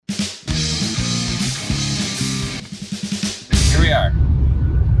we are.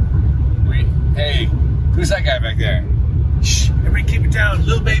 Hey, who's that guy back there? Shh, everybody keep it down.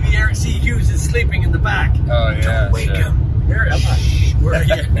 Little baby Eric C. Hughes is sleeping in the back. Oh, yeah. Don't wake him. Here, I'm not. Where are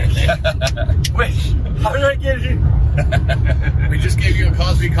you? Wait, how did I get here? We just gave you a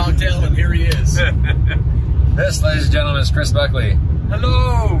Cosby cocktail, and here he is. This, ladies and gentlemen, is Chris Buckley.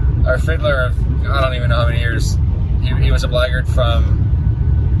 Hello. Our fiddler of, I don't even know how many years. He was a blackguard from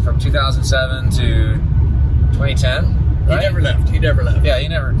 2007 to 2010. Right? He never left. Yeah,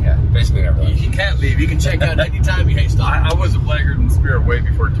 basically never left. He can't leave. You can check out anytime he hates stop. I was a blackguard in spirit way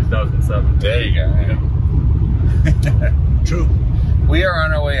before 2007. There you go. Yeah. True. We are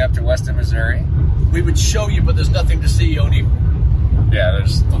on our way up to Weston, Missouri. We would show you, but there's nothing to see. Only Yeah,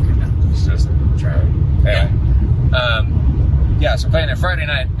 there's it's just trying. Anyway. Yeah, so playing it Friday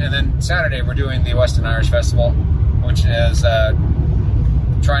night, and then Saturday we're doing the Weston Irish Festival, which is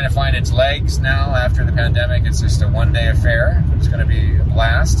trying to find its legs now after the pandemic. It's just a one-day affair. It's going to be a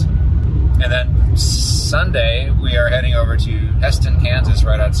blast. And then Sunday we are heading over to Heston, Kansas,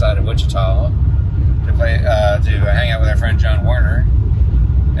 right outside of Wichita, to play to hang out with our friend John Warner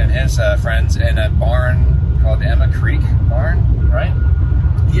and his friends in a barn called Emma Creek Barn, right?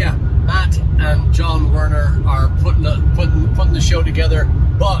 yeah, Matt and John Werner are putting the show together.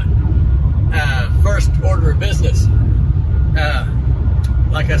 But first order of business.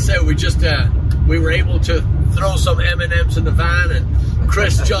 Like I said, we were able to throw some M&Ms in the van, and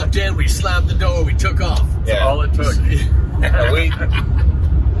Chris jumped in. We slammed the door. We took off. Yeah. That's all it took.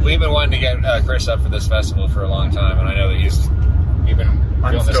 We've been wanting to get Chris up for this festival for a long time, and I know that you've been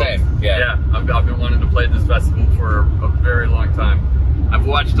doing the same. Yeah, I've been wanting to play this festival for a very long time. I've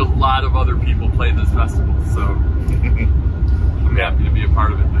watched a lot of other people play this festival, so I'm happy to be a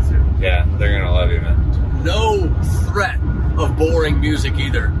part of it this year. Yeah, they're gonna love you, man. No threat of boring music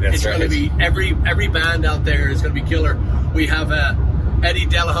either. That's it's right. going to be every band out there is going to be killer. We have Eddie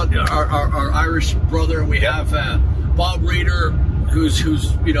Delahunt, our Irish brother. We have Bob Reeder, who's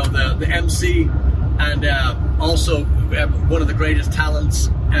the MC, and also we have one of the greatest talents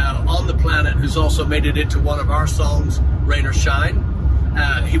on the planet, who's also made it into one of our songs, Rain or Shine,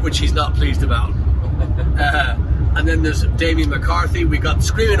 which he's not pleased about. And then there's Damien McCarthy. We got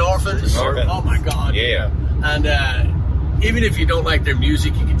Screaming Orphans. Oh my God! Yeah. And even if you don't like their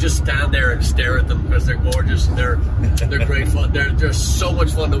music, you can just stand there and stare at them because they're gorgeous and they're great fun. They're so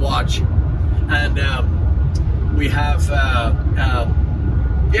much fun to watch. And we have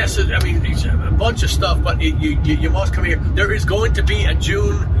yes, I mean a bunch of stuff, but you must come here. There is going to be a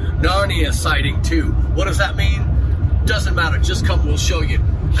June Narnia sighting too. What does that mean? Doesn't matter. Just come. We'll show you.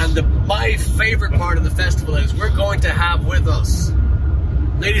 And my favorite part of the festival is we're going to have with us,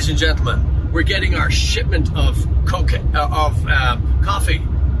 ladies and gentlemen, we're getting our shipment of coffee.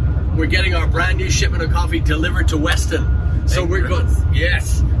 We're getting our brand new shipment of coffee delivered to Weston. So we're going.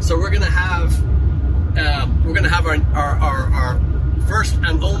 Yes. So we're going to have our first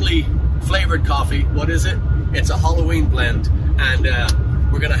and only flavored coffee. What is it? It's a Halloween blend, and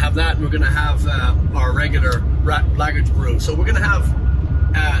we're going to have that. And we're going to have our regular Blackguard's brew. So we're going to have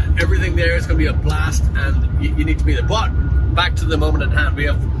everything there. It's going to be a blast, and you need to be there. But back to the moment at hand. We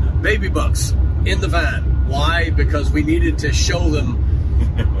have Baby Bucks in the van. Why? Because we needed to show them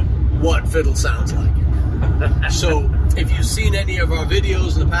what fiddle sounds like. So if you've seen any of our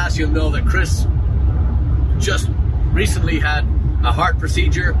videos in the past, you'll know that Chris just recently had a heart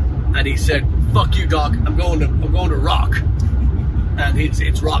procedure, and he said, "Fuck you, doc. I'm going to rock." And it's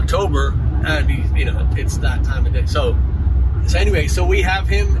Rocktober, and it's that time of day. So anyway, so we have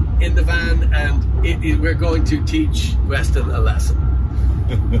him in the van, and we're going to teach Weston a lesson.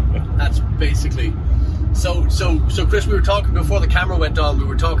 That's basically. So Chris, we were talking before the camera went on. We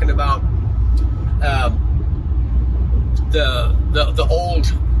were talking about the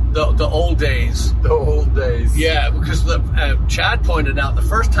old days. The old days. Yeah, because Chad pointed out the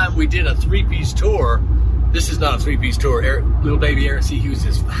first time we did a 3-piece tour. This is not a 3-piece tour. Little baby Eric C. Hughes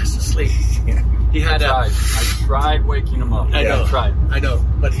is fast asleep. He had I tried waking him up. I know,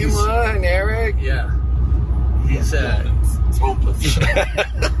 but he's. Come on, Eric. Yeah. He's it's hopeless.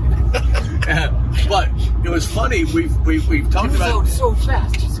 but it was funny. We've talked about so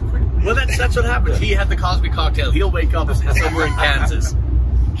fast. Well, that's what happens. He had the Cosby cocktail. He'll wake up somewhere in Kansas.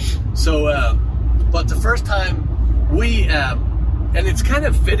 So, but the first time we, and it's kind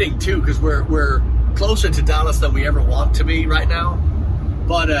of fitting too, because we're closer to Dallas than we ever want to be right now.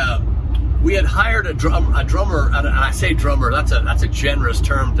 But we had hired a drummer, and I say drummer. That's a generous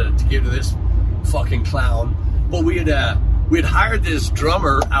term to give to this fucking clown. But we had hired this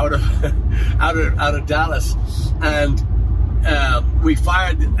drummer out of Dallas, and we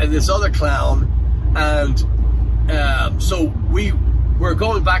fired this other clown, and so we were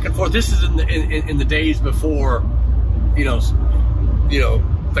going back and forth. This is in the days before, you know,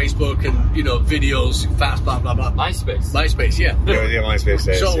 Facebook and videos, fast, blah blah blah. MySpace, yeah. Yeah, MySpace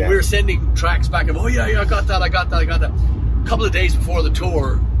days. So we're sending tracks back and I got that. A couple of days before the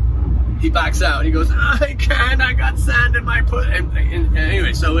tour, he backs out. He goes, I can't. I got sand in my foot. And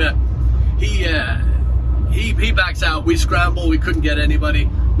anyway, so he backs out. We scramble. We couldn't get anybody.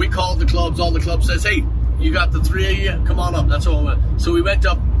 We called the clubs. All the clubs says, hey, you got the three of you? Come on up. That's all. So we went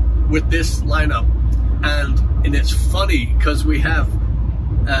up with this lineup, and it's funny because we have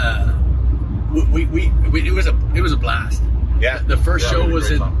it was a blast. Yeah. The first show was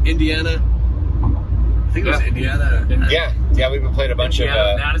in fun. Indiana. I think it was Indiana. Yeah, we played a bunch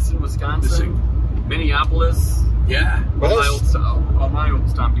Indiana, of Madison, Wisconsin, All Minneapolis. My old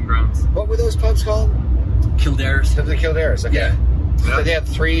stomping grounds. What were those pubs called? Kildare's. The Kildare's. Okay. Yeah. So they had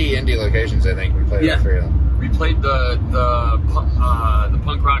 3 indie locations, I think. We played all 3 of them. We played the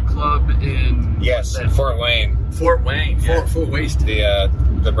punk rock club in Fort Wayne. Fort Wayne. Yeah. Fort Waste.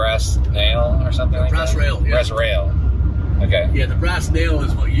 The Brass Nail or something like Brass that? Rail. Yeah. Brass Rail. Okay. Yeah, the Brass Nail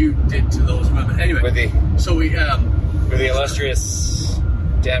is what you did to those women. Anyway, With the illustrious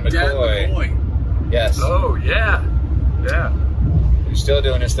Dan McCoy. Yes. Oh, yeah. Yeah. He's still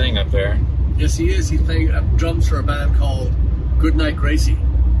doing his thing up there. Yes, he is. He's playing drums for a band called Goodnight Gracie.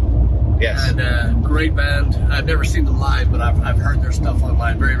 Yes. And great band. I've never seen them live, but I've heard their stuff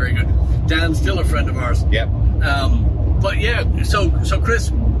online. Very, very good. Dan's still a friend of ours. Yep. But yeah, so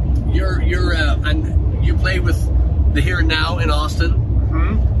Chris, you're and you play with the Here and Now in Austin.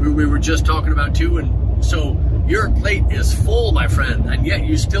 Mm-hmm. We were just talking about too, and so your plate is full, my friend, and yet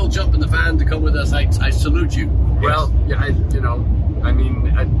you still jump in the van to come with us. I salute you. Well, yeah,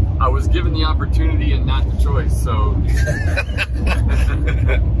 I was given the opportunity and not the choice, so.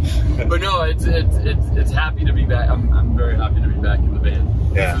 But no, it's happy to be back. I'm very happy to be back in the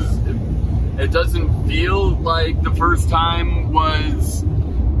band. Yeah. It doesn't feel like the first time was,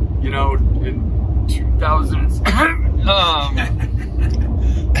 in 2000.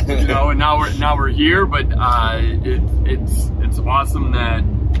 And now we're here, but it's awesome that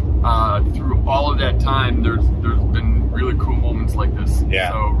through all of that time there's been really cool moments like this.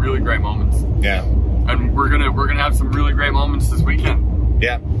 Yeah. So really great moments. Yeah. And we're gonna have some really great moments this weekend.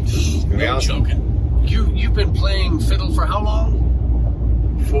 Yeah. No joking. You've been playing fiddle for how long?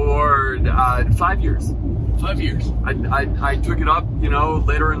 For 5 years. 5 years. I took it up,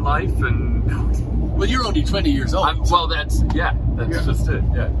 later in life, and well, you're only 20 years old. That's just it.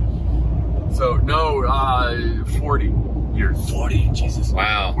 Yeah. So 40 years. 40, Jesus.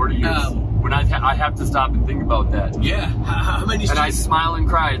 Wow. 40 years. When I have to stop and think about that. Yeah. How many? And I smile and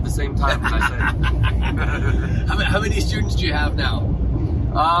cry at the same time when I say it. How many students do you have now?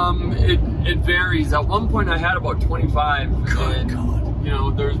 It varies. At one point, I had about 25. God.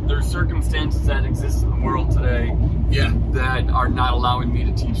 There's circumstances that exist in the world today. Yeah. That are not allowing me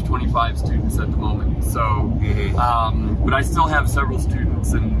to teach 25 students at the moment. So, but I still have several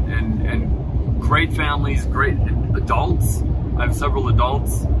students and great families, great adults. I have several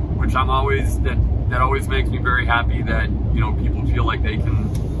adults, which that always makes me very happy that people feel like they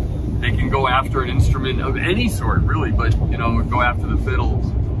can go after an instrument of any sort, really, but go after the fiddle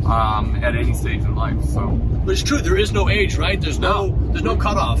at any stage in life. So, but it's true. There is no age, right? There's no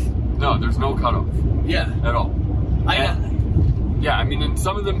cutoff. No, there's no cutoff. Yeah. At all. And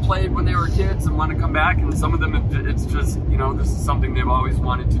some of them played when they were kids and want to come back, and some of them it's just this is something they've always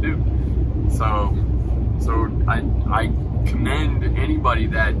wanted to do. So I commend anybody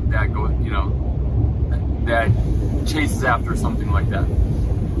that goes that chases after something like that.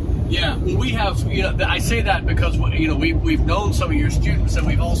 Yeah, well, we have, I say that because, we've known some of your students, and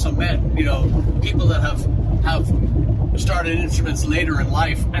we've also met, people that have started instruments later in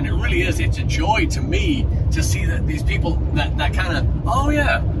life, and it's a joy to me to see that these people that kind of,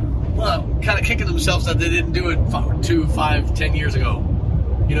 kind of kicking themselves that they didn't do it 2, 5, 10 years ago.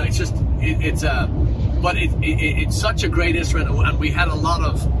 It's just, but it's such a great instrument, and we had a lot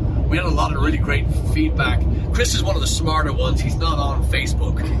of really great feedback. Chris is one of the smarter ones. He's not on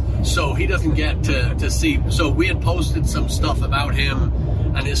Facebook, so he doesn't get to see. So we had posted some stuff about him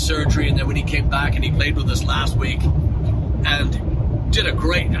and his surgery, and then when he came back and he played with us last week, and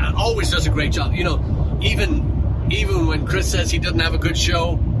always does a great job. Even when Chris says he doesn't have a good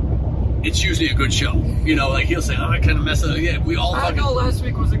show, it's usually a good show. He'll say, I kind of messed up. Yeah, we all fucking... last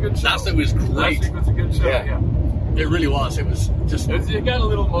week was a good show. Last week was great. Last week was a good show, yeah. It really was. It was just... It got a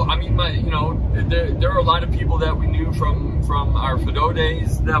little more... there were a lot of people that we knew from our Fido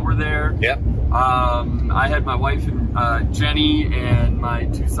days that were there. Yep. I had my wife and Jenny and my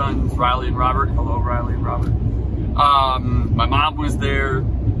 2 sons, Riley and Robert. Hello, Riley and Robert. My mom was there.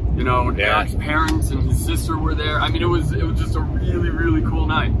 You know, Eric's parents and his sister were there. I mean, it was just a really, really cool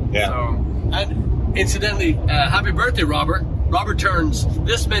night. Yeah. So, And incidentally, happy birthday, Robert. Robert turns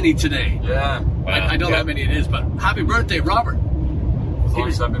this many today. yeah. I don't know how many it is, but happy birthday, Robert. As long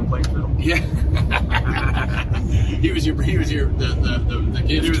as I've been playing fiddle. Yeah. he was the gift.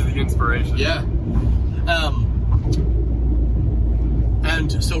 He was the inspiration. Yeah.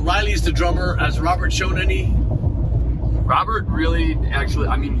 And so Riley's the drummer. Has Robert shown any? Robert really, actually,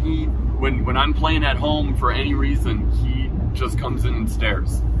 I mean, when I'm playing at home for any reason, he just comes in and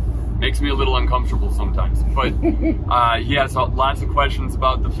stares. Makes me a little uncomfortable sometimes. But he has lots of questions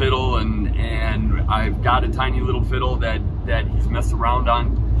about the fiddle, and I've got a tiny little fiddle that he's messed around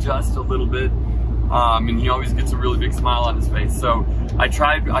on just a little bit. And he always gets a really big smile on his face. So I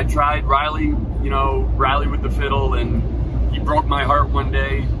tried Riley with the fiddle, and he broke my heart one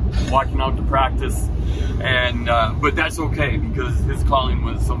day walking out to practice. And but that's okay, because his calling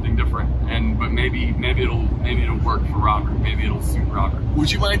was something different. But maybe it'll work for Robert. Maybe it'll suit Robert.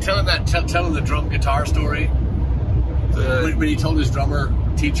 Would you mind telling telling the drum guitar story? When he told his the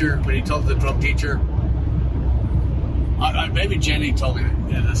drum teacher. Maybe Jenny told me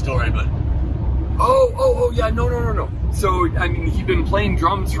the story, but oh yeah, no. So I mean, he'd been playing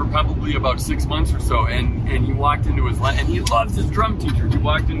drums for probably about 6 months or so, and he walked into his and he loves his drum teacher. He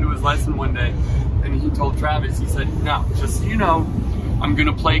walked into his lesson one day, and he told Travis, he said, "Now, just so you know, I'm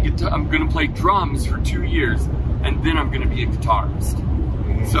gonna play drums for 2 years, and then I'm gonna be a guitarist."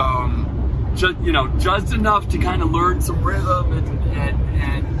 So just enough to kind of learn some rhythm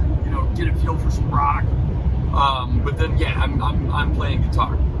and get a feel for some rock. But then I'm playing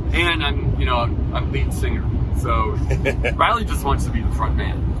guitar, and I'm lead singer. So Riley just wants to be the front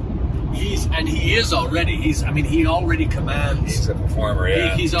man. He is already. He already commands. He's a performer.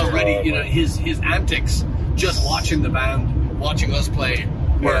 Yeah. He's already. His antics. Just watching the band, watching us play,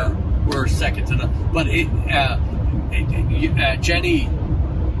 were second to none. But Jenny,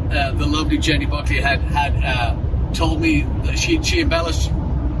 the lovely Jenny Buckley had told me that she embellished.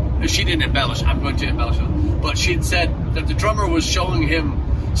 She didn't embellish. I'm going to embellish it. But she'd said that the drummer was showing him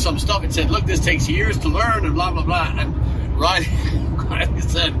some stuff. It said, "Look, this takes years to learn," and blah blah blah. And Riley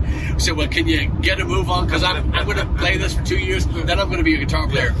said, "Well, can you get a move on? Because I'm going to play this for 2 years, then I'm going to be a guitar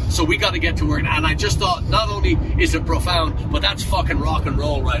player. So we got to get to work." And I just thought, not only is it profound, but that's fucking rock and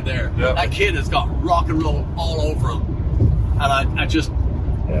roll right there. Yeah. That kid has got rock and roll all over him. And I just,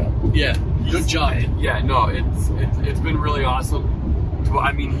 good job. Yeah, no, it's been really awesome.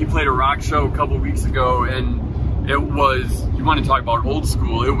 I mean, he played a rock show a couple weeks ago, and it was, you want to talk about old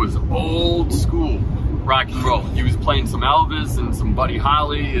school, it was old school rock and roll. He was playing some Elvis and some Buddy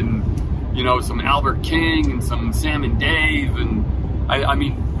Holly and, some Albert King and some Sam and Dave. And I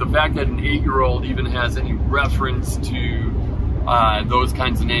mean, the fact that an 8-year-old even has any reference to those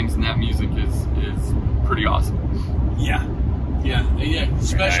kinds of names in that music is pretty awesome. Yeah.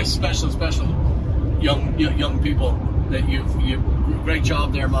 Special young people that you great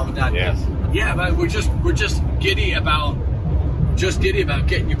job there, Mom and Dad. Yes. Yeah, man, we're just giddy about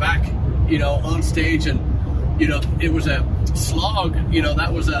getting you back, on stage. And it was a slog.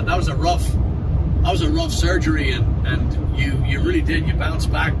 That was a rough surgery, and you really did. You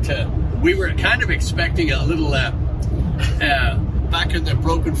bounced back to. We were kind of expecting a little back in the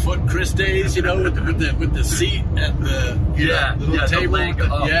broken foot Chris days, with the seat and the little table. The leg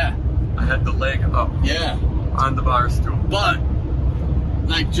up. Yeah, I had the leg up. Yeah, on the bar stool. But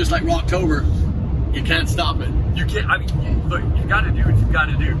just like Rocktober, you can't stop it. You can't. I mean, look, you got to do what you got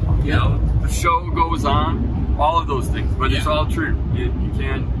to do. Yeah. The show goes on, all of those things, but it's all true. You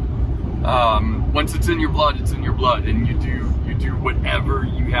can. Once it's in your blood, it's in your blood, and you do whatever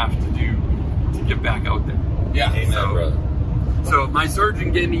you have to do to get back out there. Yeah. Amen, brother. So my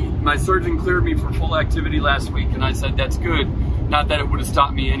surgeon cleared me for full activity last week, and I said that's good. Not that it would have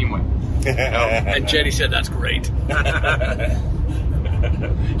stopped me anyway. And Jenny said that's great.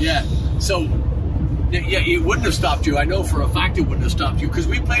 Yeah. So, it wouldn't have stopped you. I know for a fact it wouldn't have stopped you, because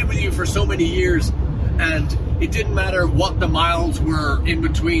we played with you for so many years, and it didn't matter what the miles were in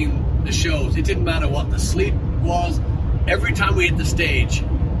between the shows. It didn't matter what the sleep was. Every time we hit the stage,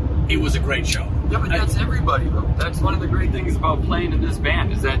 it was a great show. Yeah, but that's everybody, though. That's one of the great things about playing in this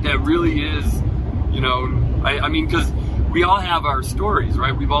band, is that really is, I mean, because we all have our stories,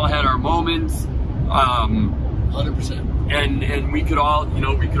 right? We've all had our moments. 100%. And we could all,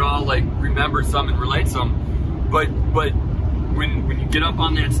 like remember some and relate some. But when you get up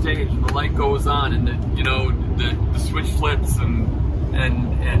on that stage and the light goes on and the switch flips and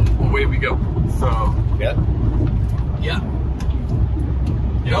away we go. So yeah.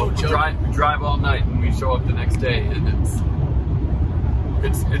 joking. We drive all night and we show up the next day, and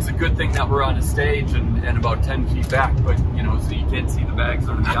it's a good thing that we're on a stage and about 10 feet back, but so you can't see the bags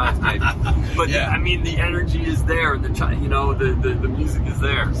under the eyes, maybe. But Yeah. I mean, the energy is there, the music is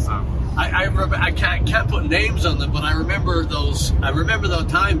there. So I remember, I can't put names on them, but I remember that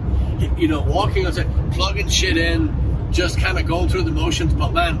time, walking outside, plugging shit in, just kind of going through the motions.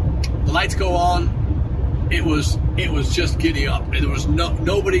 But man, the lights go on. It was just giddy up. There was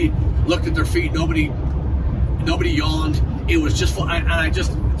nobody looked at their feet. Nobody yawned. It was just fun. And I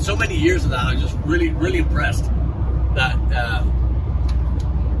just, so many years of that, I was just really, really impressed that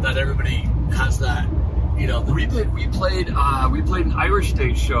everybody has that. We played an Irish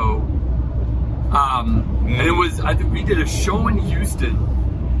Day show, and it was, I think we did a show in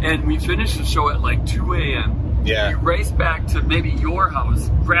Houston, and we finished the show at like 2 a.m. Yeah. We raced back to maybe your house,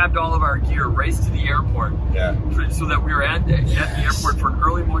 grabbed all of our gear, raced to the airport. Yeah. So that we were at the airport for an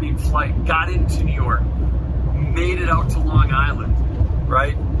early morning flight, got into New York, made it out to Long Island,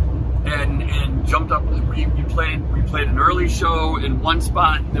 right? And jumped up. We played an early show in one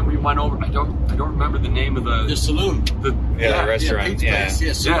spot, and then we went over. I don't remember the name of The saloon. The restaurant. Pete's Place.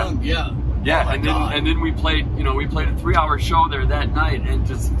 Yeah, saloon. Yeah. Yeah, Oh my and then we played a 3-hour show there that night and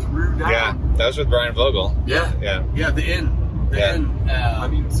just threw down. Yeah, that was with Brian Vogel. Yeah. Yeah, the inn. The inn. I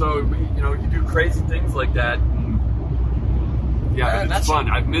mean, so you do crazy things like that. And yeah, it's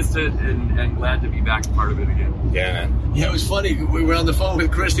fun. I've missed it and glad to be back a part of it again. Yeah, man. Yeah, it was funny. We were on the phone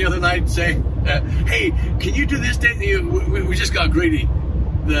with Chris the other night saying, hey, can you do this day? We just got greedy.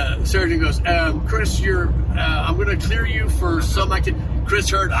 The surgeon goes, Chris, I'm going to clear you for some activity. Chris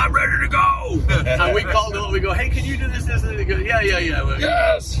heard, I'm ready to go. And we called him. We go, hey, can you do this? And he goes, yeah.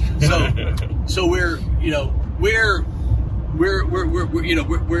 Yes. So we're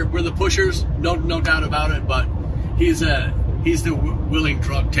the pushers, no doubt about it. But he's the willing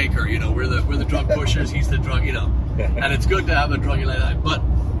drug taker. We're the drug pushers. He's the drug. And it's good to have a druggie like that. But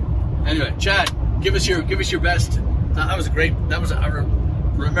anyway, Chad, give us your best. That was great.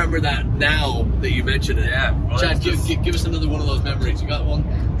 I remember that now that you mentioned it. Yeah. Well, Chad, give us another one of those memories. You got one?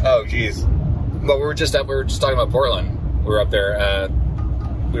 Oh, geez. But we were just talking about Portland. We were up there.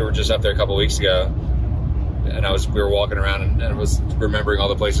 We were just up there a couple weeks ago, and we were walking around and I was remembering all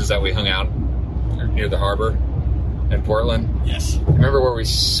the places that we hung out near the harbor in Portland. Yes. Remember where we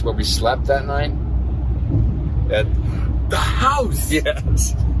slept that night? At the house.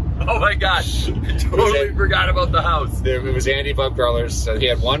 Yes. Oh my gosh! I totally forgot about the house. It was Andy Bubgarler's. So he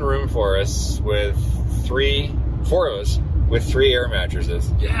had one room for us with four of us with 3 air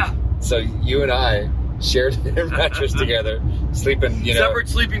mattresses. Yeah. So you and I shared an air mattress together, sleeping, separate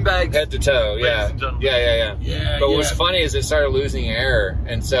sleeping bags, head to toe. Yeah. Yeah. But what was funny is it started losing air,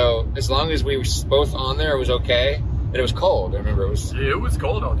 and so as long as we were both on there, it was okay. And it was cold. I remember it was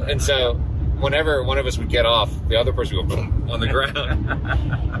cold all day. And so whenever one of us would get off, the other person would go boom on the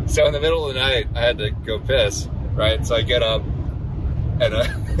ground. So in the middle of the night, I had to go piss, right? So I get up, and I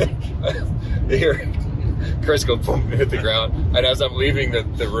hear Chris go boom, hit the ground. And as I'm leaving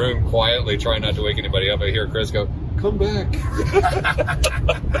the room quietly, trying not to wake anybody up, I hear Chris go, "Come back."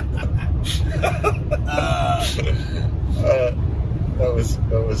 That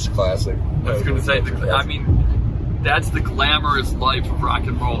was classic. I was going to say, that's the glamorous life of rock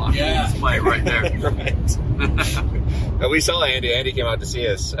and roll on display right there. Right. We saw Andy. Andy came out to see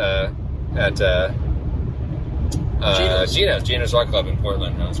us at Gino's Rock Club in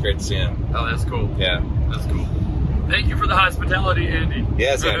Portland. It was great to see him. Oh, that's cool. Yeah. That's cool. Thank you for the hospitality, Andy.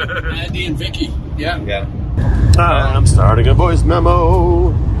 Yes, Andy. Andy and Vicky. Yeah. Yeah. I'm starting a voice memo.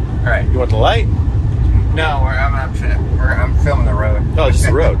 All right. You want the light? No, I'm filming the road. Oh, just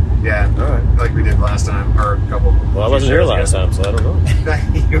the road. Yeah. All right. Like we did last time, or a couple. Well, I wasn't here last time, so I don't know.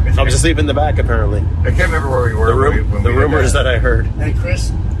 I was asleep in the back, apparently. I can't remember where we were. The rumors that I heard. Hey,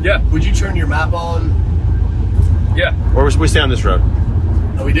 Chris. Yeah. Would you turn your map on? Yeah. Or we stay on this road.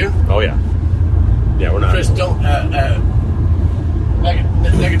 Oh, we do? Oh, yeah. Yeah, we're not. Chris, don't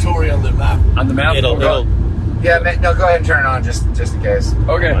negatory on the map. On the map? It'll Yeah, no, go ahead and turn it on just in case.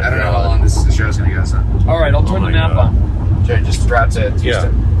 Okay. I don't know how long the show's going to go, so. All right, I'll turn the map on. Okay, just route to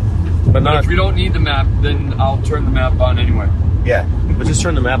Houston. Yeah. But If we don't need the map, then I'll turn the map on anyway. Yeah. But just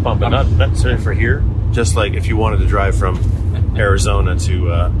turn the map on, but not necessarily for here. Just like if you wanted to drive from Arizona to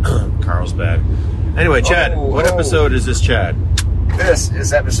Carlsbad. Anyway, Chad, what episode is this, Chad? This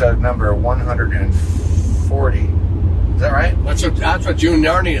is episode number 140. Is that right? That's what June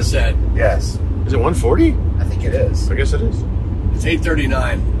Narnia said. Yes. Is it 140? I think it is. I guess it is. It's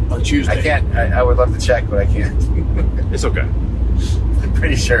 8:39 on Tuesday. I can't. I would love to check, but I can't. It's okay. I'm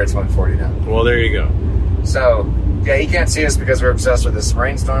pretty sure it's 140 now. Well, there you go. So, Yeah, you can't see us because we're obsessed with this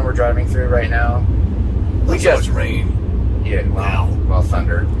rainstorm we're driving through right now. We just rain. Yeah, well,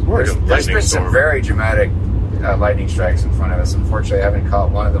 thunder. There's been some very dramatic lightning strikes in front of us. Unfortunately, I haven't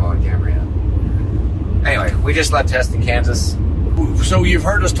caught one of them on camera yet. Anyway, we just left Heston, Kansas. So you've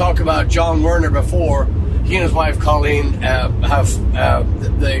heard us talk about John Werner before. He and his wife Colleen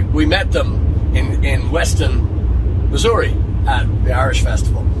we met them in Weston, Missouri at the Irish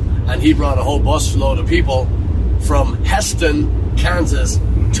Festival, and he brought a whole busload of people from Heston, Kansas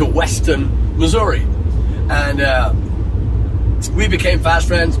to Weston, Missouri, and we became fast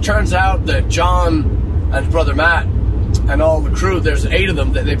friends. Turns out that John and his brother Matt and all the crew, there's 8 of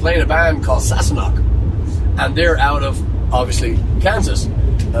them, they play in a band called Sassenach, and they're out of, obviously, Kansas.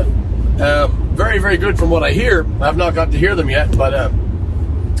 Very, very good from what I hear. I've not got to hear them yet, but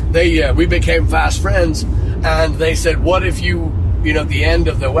we became fast friends, and they said, what if you at the end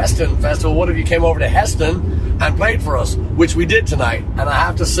of the Weston Festival, what if you came over to Heston and played for us, which we did tonight. And I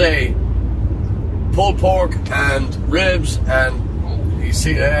have to say, pulled pork and ribs, and you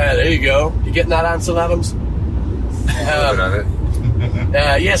see, there you go. You getting that, Ansel Adams?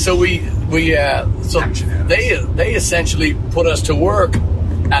 Yeah, so they essentially put us to work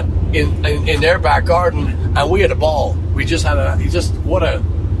in their back garden, and we had a ball. We just had it's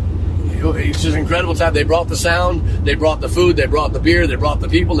just an incredible time. They brought the sound, they brought the food, they brought the beer, they brought the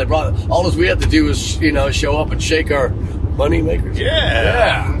people, they brought all we had to do was show up and shake our money makers.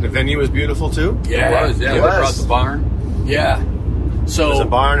 Yeah. The venue was beautiful too. Yeah, it was. Yeah, we brought the barn. Yeah. So there's a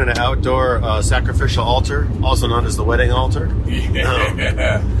barn and an outdoor sacrificial altar, also known as the wedding altar.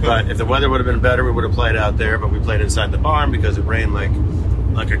 Yeah. But if the weather would have been better, we would have played out there. But we played inside the barn because it rained like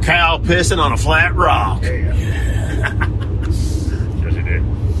a cow pissing on a flat rock. Yeah. Yes, it did.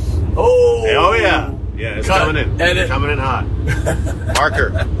 Oh yeah. Yeah, it's coming in. Edit. Coming in hot.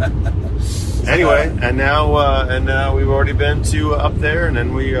 Marker. Anyway, and now we've already been to up there, and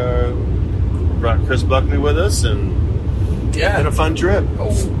then we brought Chris Buckley with us, and it's been a fun trip.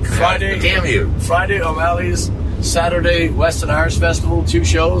 Friday, damn you! Friday O'Malley's, Saturday Western Irish Festival, 2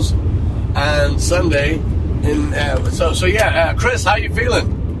 shows, and Sunday in. Chris, how you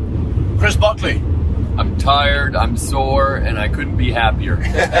feeling? Chris Buckley. I'm tired, I'm sore, and I couldn't be happier.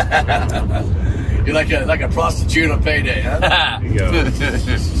 You're like a prostitute on payday, huh? There you go.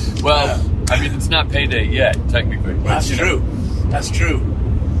 Well, I mean, it's not payday yet, technically. That's true. That's true.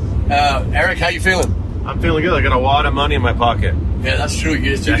 Eric, how you feeling? I'm feeling good. I got a wad of money in my pocket. Yeah, that's true.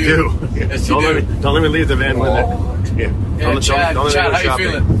 Yes, you I do. do. Yes, you don't do. let me leave the van with it. Yeah. Chad, don't let me go how you shopping.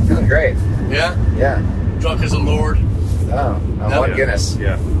 feeling? Feeling great. Yeah? Yeah. Drunk as a lord. Oh, one Guinness.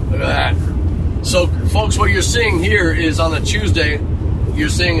 Yeah. Look at that. So, folks, what you're seeing here is on a Tuesday. You're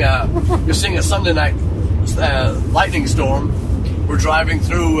seeing a Sunday night lightning storm. We're driving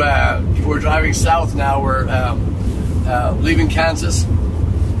through. We're driving south now. We're leaving Kansas,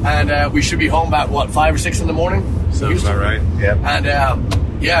 and we should be home about 5 or 6 in the morning. Sounds about right. Yep. And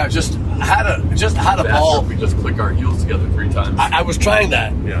just had a ball. If we just click our heels together 3 times. I was trying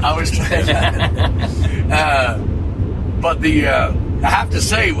that. Yeah. I was trying that. But I have to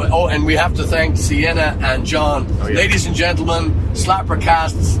say, and we have to thank Sienna and John. Oh, yeah. Ladies and gentlemen,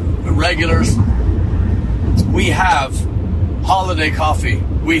 Slappercasts regulars, we have holiday coffee.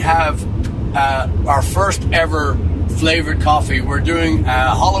 We have our first ever flavored coffee. We're doing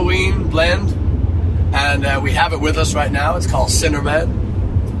a Halloween blend, and we have it with us right now. It's called Cinnamon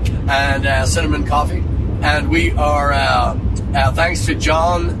and cinnamon coffee. And we are, thanks to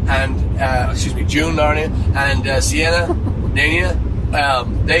John and, June, Narnia, and Sienna, Nania,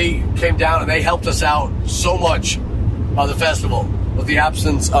 they came down and they helped us out so much on the festival with the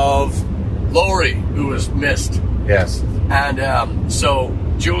absence of Lori, who was missed. Yes. And so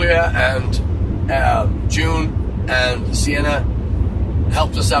Julia and June and Sienna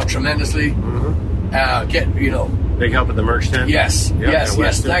helped us out tremendously. Big help at the merch tent. Yes.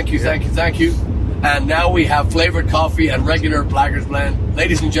 Thank you. And now we have flavored coffee and regular Blackguards blend.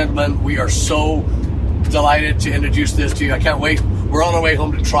 Ladies and gentlemen, we are so delighted to introduce this to you. I can't wait. We're on our way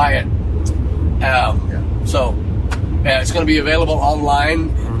home to try it. So it's going to be available online.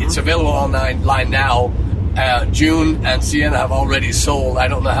 Mm-hmm. It's available online now. June and Sienna have already sold I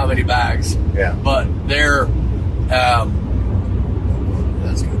don't know how many bags. Yeah. But they're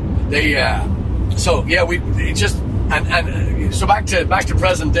that's good. So back to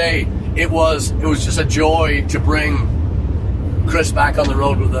present day. It was just a joy to bring Chris back on the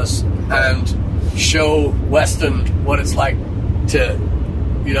road with us and show Weston what it's like to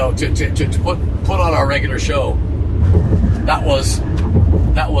put on our regular show. That was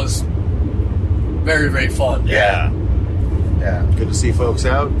very, very fun. Yeah. Yeah. Good to see folks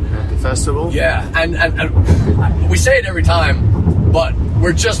out at the festival. Yeah, and we say it every time, but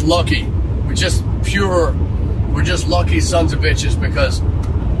we're just lucky. We're just lucky sons of bitches because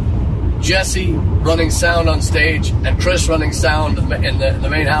Jesse running sound on stage and Chris running sound in the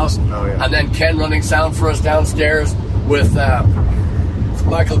main house, and then Ken running sound for us downstairs with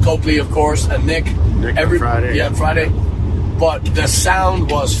Michael Coakley, of course, and Nick on Friday. Yeah, Friday. But the sound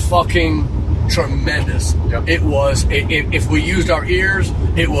was fucking tremendous. Yep. It was. If we used our ears,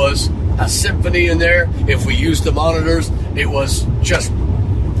 it was a symphony in there. If we used the monitors, it was just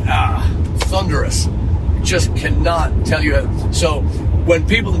thunderous. Just cannot tell you. So when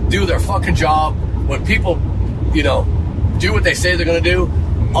people do their fucking job, when people, do what they say they're going to do,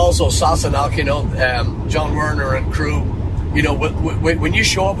 also Sassenach, John Werner and crew, when you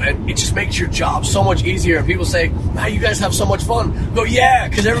show up, and it just makes your job so much easier. And people say, you guys have so much fun. Go, yeah,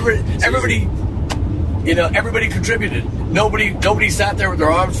 because everybody contributed. Nobody sat there with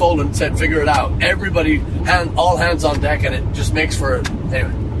their arms folded and said, figure it out. Everybody, all hands on deck, and it just makes for,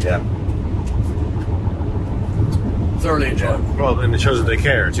 anyway. Yeah. Thoroughly enjoyable. Well, and it shows that they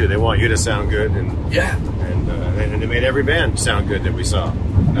care too. They want you to sound good, and it made every band sound good that we saw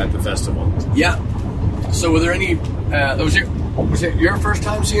at the festival. Yeah. So, were there any? Was it your first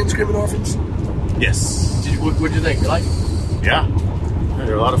time seeing Screaming Orphans? Yes. What did you think? You like it? Yeah, they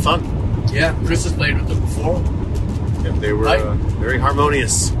were a lot of fun. Yeah, Chris has played with them before. Yep, they were very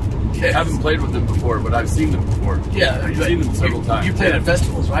harmonious. I haven't played with them before, but I've seen them before. Yeah, I've seen them several times. You played at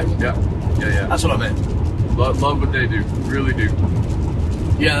festivals, right? Yeah. That's what I meant. Love what they do, really do.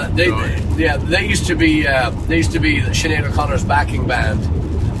 Yeah, they used to be the Sinead O'Connor's backing band,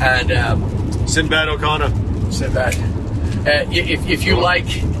 and Sinbad O'Connor. Sinbad. If you like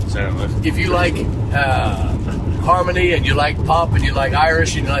harmony and you like pop and you like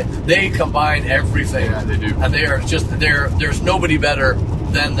Irish and they combine everything. Yeah, they do. And they are just there's nobody better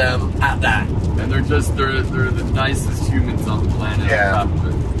than them at that. And they're the nicest humans on the planet. Yeah. On top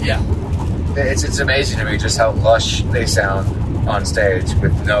of it. Yeah. It's amazing to me just how lush they sound on stage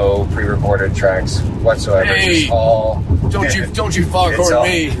with no pre-recorded tracks whatsoever. Hey, it's just all don't you foghorn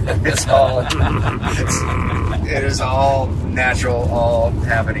me. It's all it is all natural, all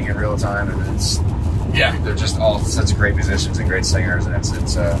happening in real time, and they're just all such great musicians and great singers, and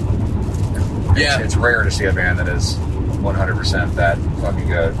it's rare to see a band that is 100% that fucking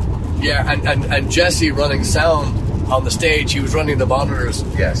good. Yeah, and Jesse running sound on the stage, he was running the monitors.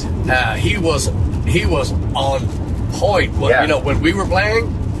 Yes. He was on point when we were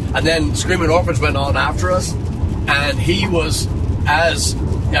playing, and then Screaming Orphans went on after us, and he was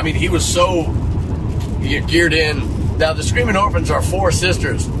so geared in. Now the Screaming Orphans are 4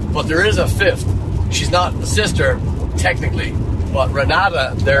 sisters, but there is a 5th. She's not a sister technically, but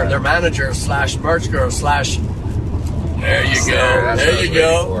Renata, their manager / merch girl / there you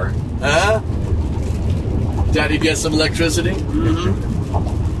go. Huh? Daddy get some electricity?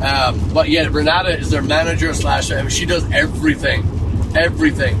 Mm-hmm. But yeah, Renata is their manager / she does everything.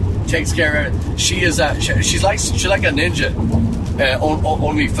 Takes care of it. She's like a ninja,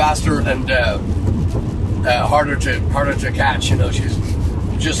 only faster and harder to catch. She's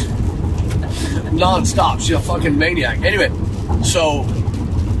just non-stop. She's a fucking maniac. Anyway, so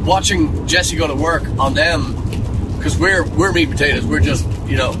watching Jesse go to work on them, because we're meat and potatoes. We're just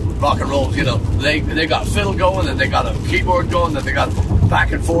rock and roll. They got fiddle going, and they got a keyboard going, and they got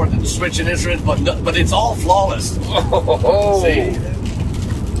back and forth and switching instruments, but it's all flawless. Oh. See?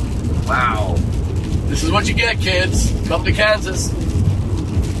 Wow. This is what you get, kids. Come to Kansas.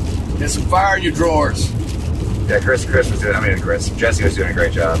 Get some fire in your drawers. Yeah, Jesse was doing a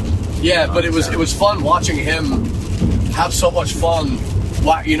great job. Yeah, but it was fun watching him have so much fun.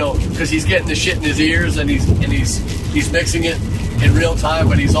 Because he's getting the shit in his ears and he's mixing it in real time,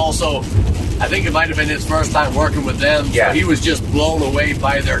 but he's also, I think it might have been his first time working with them. Yeah. So he was just blown away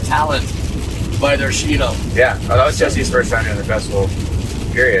by their talent, by their Yeah, that was Jesse's first time doing the festival.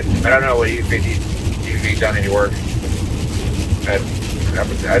 Period. I don't know if you've done any work. I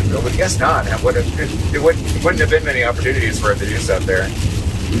would guess not. It wouldn't have been many opportunities for him to do stuff there.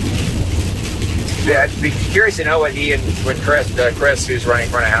 Yeah, I'd be curious to know what Chris, who's running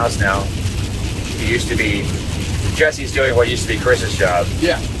front of house now, Jesse's doing what used to be Chris's job.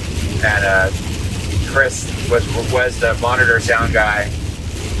 Yeah. And Chris was the monitor sound guy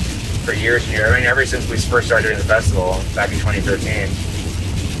for years and years. Ever since we first started doing the festival back in 2013.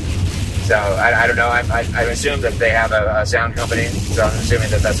 So I don't know. I assume that they have a sound company. So I'm assuming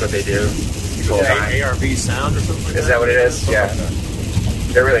that that's what they do. ARV Sound or something. Is that what it is? Yeah.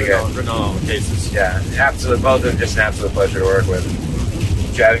 They're really good. Renault cases. Yeah, absolute. Both of them just an absolute pleasure to work with.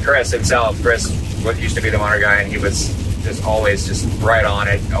 Chris himself, what used to be the monitor guy, and he was just always just right on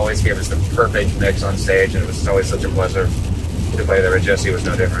it. Always gave us the perfect mix on stage, and it was always such a pleasure to play there. But Jesse was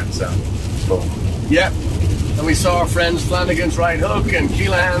no different, so it's cool. Yeah. And we saw our friends Flanagan's Right Hook and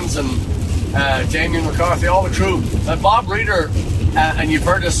Keelan's and Damien McCarthy, all the crew. And Bob Reeder, and you've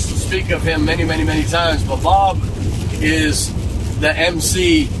heard us speak of him many, many, many times, but Bob is the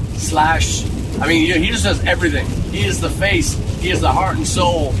MC slash, I mean, he just does everything. He is the face, he is the heart and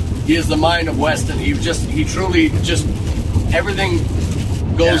soul, he is the mind of Weston. He truly just, everything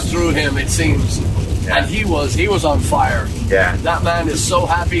goes through him, it seems. Yeah. And he was on fire. Yeah. That man is so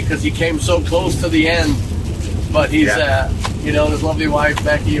happy because he came so close to the end. But he's, you know, his lovely wife,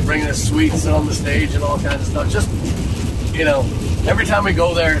 Becky, bringing us sweets on the stage and all kinds of stuff. Just, you know, every time we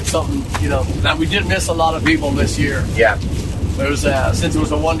go there, it's something, you know. Now, we did miss a lot of people this year. Yeah. There was, since it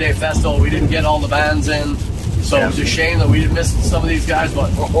was a one-day festival, we didn't get all the bands in. So it was a shame that we didn't miss some of these guys.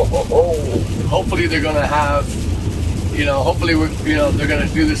 But hopefully they're going to have, you know, hopefully, they're going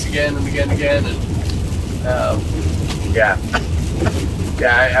to do this again and again and again. And, Yeah,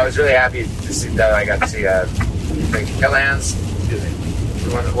 I was really happy to see that I got to see Keelan's,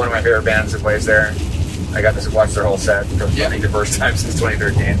 one of my favorite bands that plays there. I got to watch their whole set for I think the first time since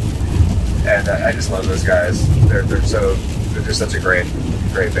 2013, and I just love those guys. They're just such a great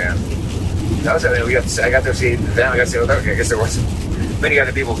band. That was I got to see them. I got to see. I guess there wasn't many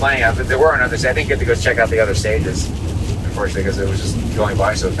other people playing out, but there were on others. I didn't get to go check out the other stages, unfortunately, because it was just going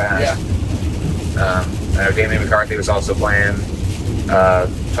by so fast. Yeah. I know Damien McCarthy was also playing.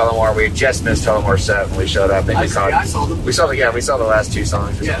 Tullamore, we just missed Tullamore's set when we showed up. I saw them. We saw the last two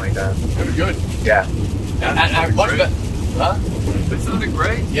songs or something like that. They were good. Yeah. And much better. Huh? They sounded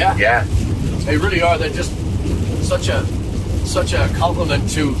great. Yeah. Yeah. They really are. They're just such a compliment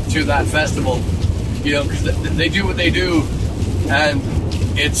to that festival. You know, because they do what they do, and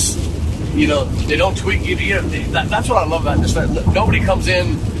it's, you know, they don't tweak. You know, that's what I love about this festival. Nobody comes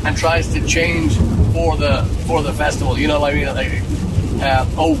in and tries to change for the festival. You know what I mean? Like,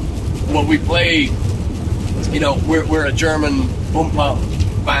 well, we play, you know, we're a German Oompa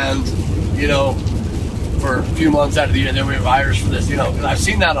band, you know, for a few months out of the year, and then we have Irish for this, you know. I've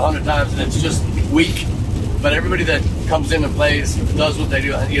seen that 100 times, and it's just weak. But everybody that comes in and plays does what they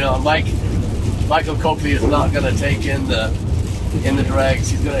do. You know, Michael Coakley is not going to take in the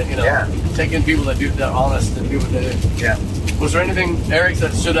dregs. He's going to, you know, take in people that are honest and do what they do. Yeah. Was there anything, Eric,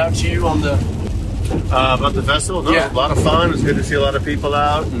 that stood out to you on the... about the festival? No, a lot of fun. It was good to see a lot of people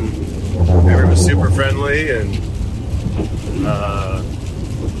out, and everyone was super friendly, and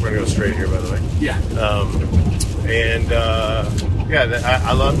we're going to go straight here, by the way. Yeah.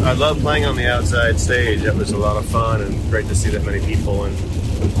 I love playing on the outside stage. That was a lot of fun, and great to see that many people, and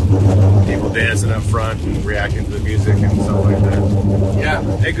people dancing up front and reacting to the music and stuff like that.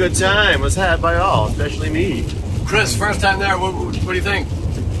 Yeah. A good time was had by all, especially me. Chris, first time there, what do you think?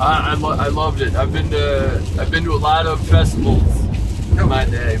 I loved it. I've been to a lot of festivals in my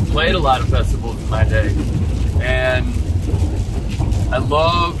day. Played a lot of festivals in my day, and I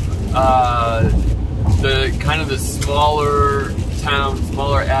love the kind of the smaller town,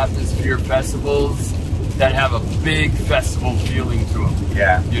 smaller atmosphere festivals that have a big festival feeling to them.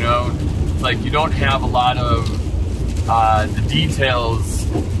 Yeah. You know, it's like you don't have a lot of the details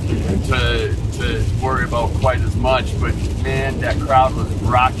to worry about quite as much, but man, that crowd was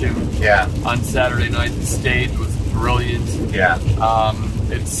rocking. Yeah. On Saturday night, the stage was brilliant. Yeah.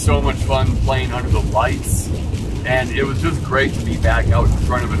 It's so much fun playing under the lights, and it was just great to be back out in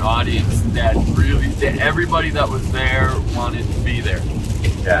front of an audience that everybody that was there wanted to be there.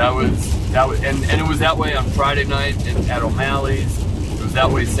 Yeah. That was, and it was that way on Friday night at O'Malley's. It was that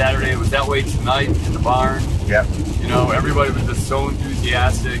way Saturday. It was that way tonight in the barn. Yeah. You know, everybody was just so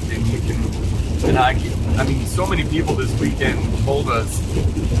enthusiastic, and I mean, so many people this weekend told us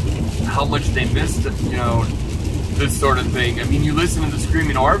how much they missed, you know, this sort of thing. I mean, you listen to the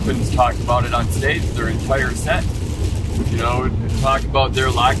Screaming Orphans talk about it on stage, their entire set. You know, talk about their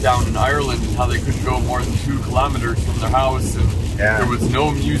lockdown in Ireland and how they couldn't go more than 2 kilometers from their house, and there was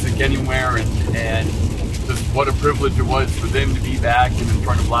no music anywhere, and just what a privilege it was for them to be back and in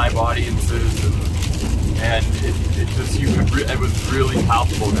front of live audiences, and it was really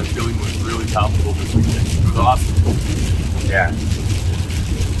palpable. That feeling was really palpable this weekend. It was awesome. Yeah.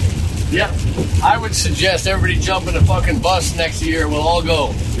 Yeah. I would suggest everybody jump in a fucking bus next year. We'll all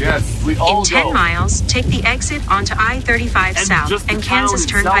go. Yes. We all go. In 10 miles, take the exit onto I-35 South and Kansas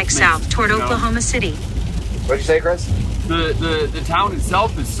Turnpike South toward Oklahoma City. What'd you say, Chris? The town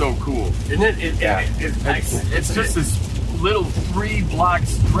itself is so cool. Isn't it? It's just this little 3-block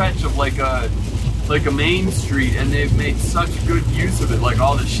stretch of like a main street, and they've made such good use of it. Like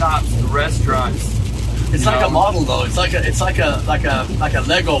all the shops, the restaurants, It's like a model though. It's like a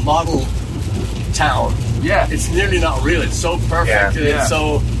Lego model town. Yeah. It's nearly not real. It's so perfect. Yeah. It's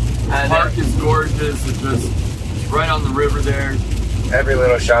so. The park is gorgeous. It's just right on the river there. Every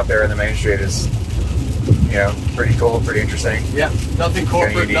little shop there in the main street is, pretty cool, pretty interesting. Yeah. Nothing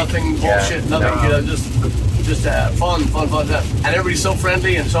corporate, nothing bullshit, nothing. Just fun. And everybody's so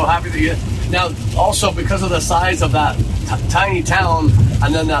friendly and so happy to get. Now, also because of the size of that tiny town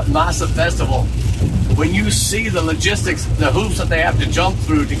and then that massive festival, when you see the logistics, the hoops that they have to jump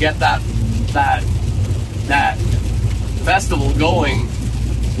through to get that festival going,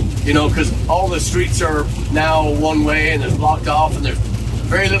 because all the streets are now one way and there's blocked off and there's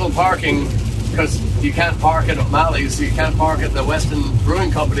very little parking because you can't park at O'Malley's, so you can't park at the Weston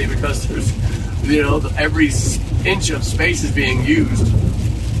Brewing Company because there's, every inch of space is being used.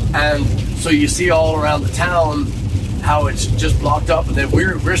 And so you see all around the town how it's just blocked up, and then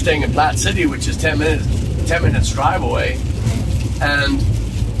we're staying in Platte City, which is 10 minutes drive away, and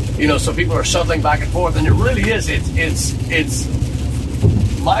so people are shuttling back and forth, and it really is it's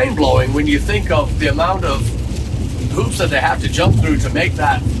mind-blowing when you think of the amount of hoops that they have to jump through to make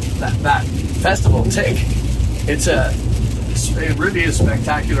that festival tick. It really is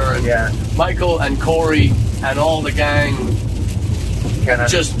spectacular, and Michael and Corey and all the gang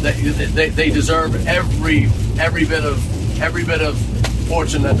just they deserve every bit of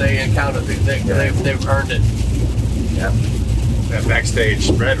fortune that they encountered. They've earned it. Yeah. That backstage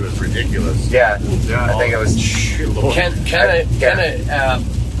spread was ridiculous. Yeah. I think it was. Kenna,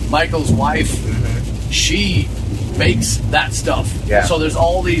 Michael's wife, she makes that stuff. Yeah. So there's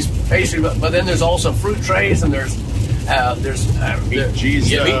all these pastry, but then there's also fruit trays, and there's meat,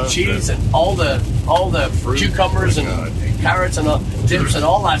 cheese, and all the fruit, cucumbers and carrots and dips and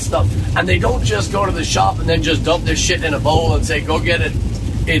all that stuff. And they don't just go to the shop and then just dump this shit in a bowl and say, go get it.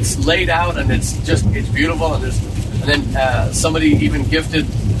 It's laid out and it's beautiful. And then somebody even gifted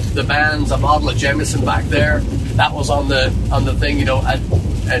the bands a bottle of Jameson back there. That was on the thing,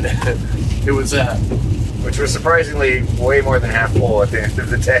 and it was which was surprisingly way more than half full at the end of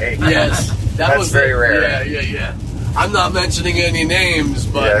the day. Yes, that was very rare. Yeah. I'm not mentioning any names,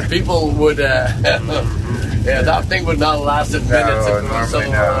 but people would. That thing would not have lasted minutes if some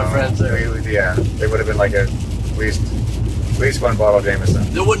of our friends there. They would have been like at least one bottle of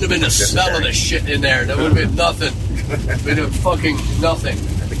Jameson. There wouldn't have been a smell of the shit in there. There would have been nothing. Been a fucking nothing.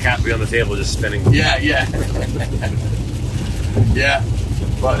 And the cat be on the table just spinning. Yeah. Yeah.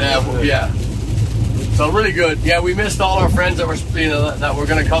 But So really good. Yeah, we missed all our friends that were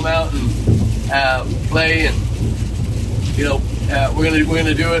going to come out and play, and we're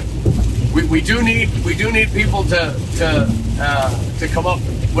gonna do it. We do need people to come up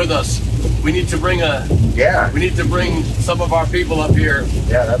with us. We need to bring we need to bring some of our people up here.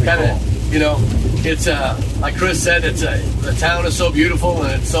 Yeah, that'd be cool. It's like Chris said, the town is so beautiful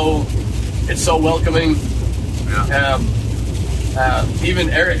and it's so welcoming. Yeah. Even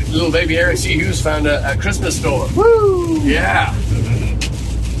little baby Eric C. Hughes found a Christmas store. Woo! Yeah.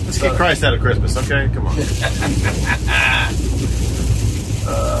 Let's get Christ out of Christmas, okay? Come on.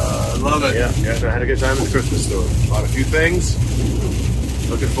 Love it. Yeah, I had a good time at the Christmas store. Bought a few things.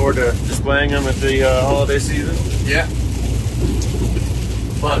 Looking forward to displaying them at the holiday season. Yeah.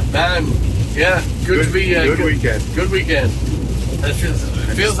 But man, good to be good weekend. Good weekend. It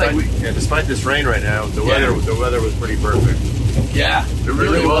feels like despite this rain right now, the weather was pretty perfect. Yeah, it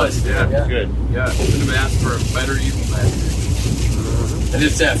really was. Yeah, good. Yeah, couldn't have asked for a better evening last year. And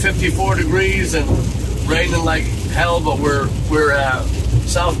it's 54 degrees and raining like hell, but we're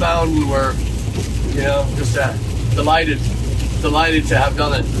southbound and we're just delighted to have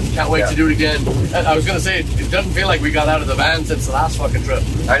done it. Can't wait to do it again. I was going to say it doesn't feel like we got out of the van since the last fucking trip.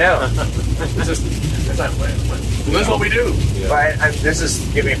 I know. This is what we do. Yeah. But this is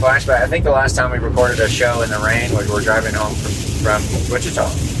giving me a flashback. I think the last time we recorded a show in the rain was we were driving home from Wichita.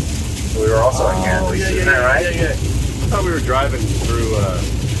 So we were also in Kansas. Isn't that right? Yeah. I thought we were driving through. I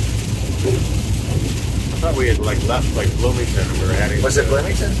thought we had left Bloomington and we were heading. Was it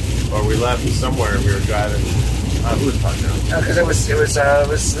Bloomington? Or we left somewhere and we were driving. Who was talking now? No, because it was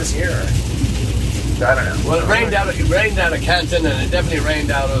this year. I don't know. Well, it rained out of Canton, and it definitely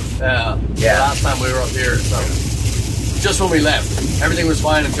rained out of the last time we were up here. So just when we left, everything was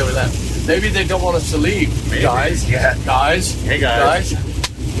fine until we left. Maybe they don't want us to leave, guys. Yeah, guys. Hey guys.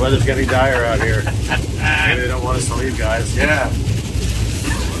 Weather's getting dire out here. Maybe they don't want us to leave, guys. Yeah.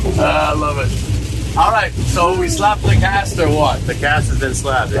 I love it. All right, so we slapped the cast or what? The cast has been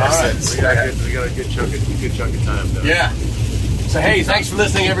slapped. All right. We got a good chunk of time, though. Yeah. So hey, thanks for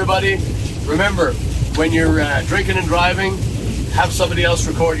listening, everybody. Remember, when you're drinking and driving, have somebody else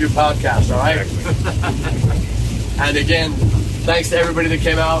record your podcast, all right? And again, thanks to everybody that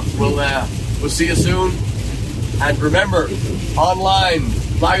came out. We'll see you soon. And remember, online,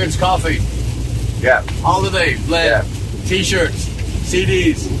 Blackguards Coffee. Yeah. Holiday blend. Yeah. T-shirts,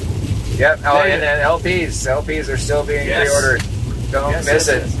 CDs. Yep. Oh, and LPs. LPs are still being pre-ordered. Don't miss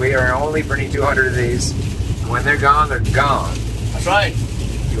it. Yes. We are only printing 200 of these. When they're gone, they're gone. That's right.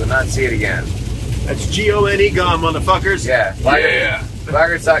 You will not see it again. That's G-O-N-E, gone, motherfuckers. Yeah.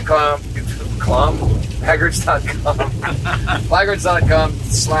 Blackguards.com. Blackguards.com.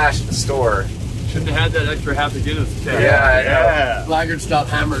 Blackguards.com/store. Shouldn't have had that extra half a Guinness. Yeah, I know.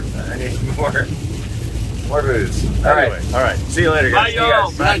 Blackguards.hammered. I need more booze. All right. See you later, guys. Bye, y'all.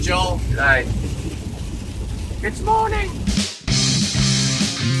 Good night, Joel. Good night. It's morning.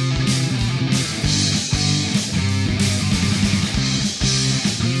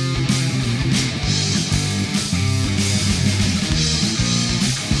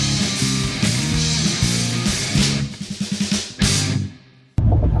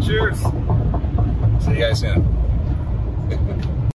 Cheers. See you guys soon.